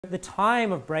The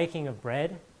time of breaking of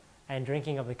bread and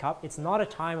drinking of the cup, it's not a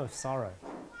time of sorrow.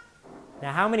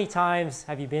 Now, how many times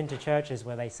have you been to churches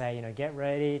where they say, get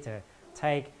ready to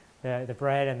take the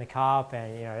bread and the cup,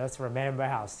 and let's remember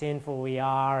how sinful we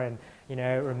are, and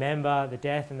remember the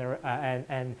death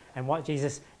and what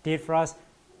Jesus did for us.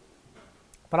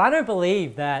 But I don't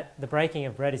believe that the breaking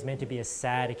of bread is meant to be a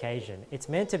sad occasion. It's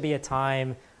meant to be a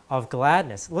time of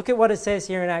gladness. Look at what it says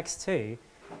here in Acts 2.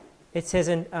 It says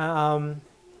in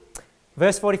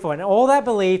verse 44, and all that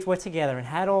believed were together and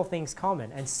had all things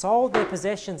common, and sold their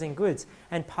possessions and goods,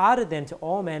 and parted them to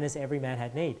all men as every man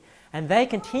had need. And they,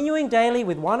 continuing daily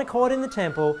with one accord in the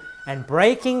temple, and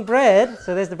breaking bread,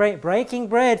 so there's the breaking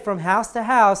bread from house to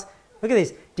house, look at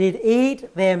this, did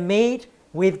eat their meat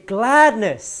with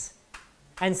gladness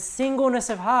and singleness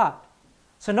of heart.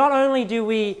 So not only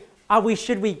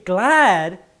should we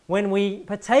glad when we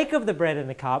partake of the bread and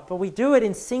the cup, but we do it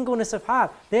in singleness of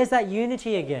heart. There's that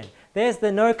unity again. There's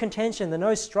the no contention, the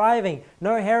no striving,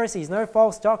 no heresies, no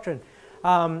false doctrine,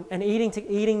 and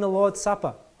eating the Lord's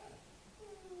Supper.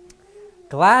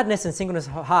 Gladness and singleness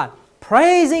of heart,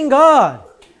 praising God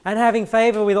and having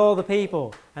favor with all the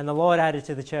people. And the Lord added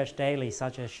to the church daily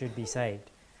such as should be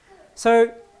saved.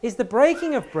 So is the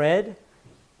breaking of bread,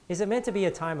 is it meant to be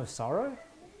a time of sorrow?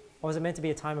 Or is it meant to be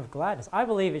a time of gladness? I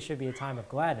believe it should be a time of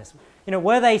gladness.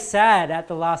 Were they sad at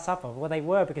the Last Supper? Well, they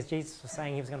were, because Jesus was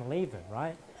saying he was going to leave them,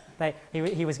 right?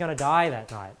 He was going to die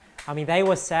that night. I mean, they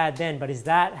were sad then, but is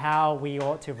that how we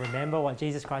ought to remember what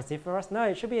Jesus Christ did for us? No,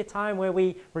 it should be a time where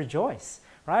we rejoice,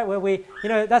 right? Where we,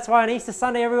 that's why on Easter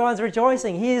Sunday everyone's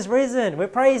rejoicing. He is risen. We're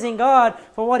praising God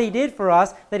for what he did for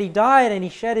us, that he died and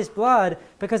he shed his blood,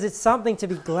 because it's something to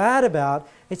be glad about.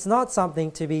 It's not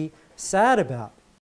something to be sad about.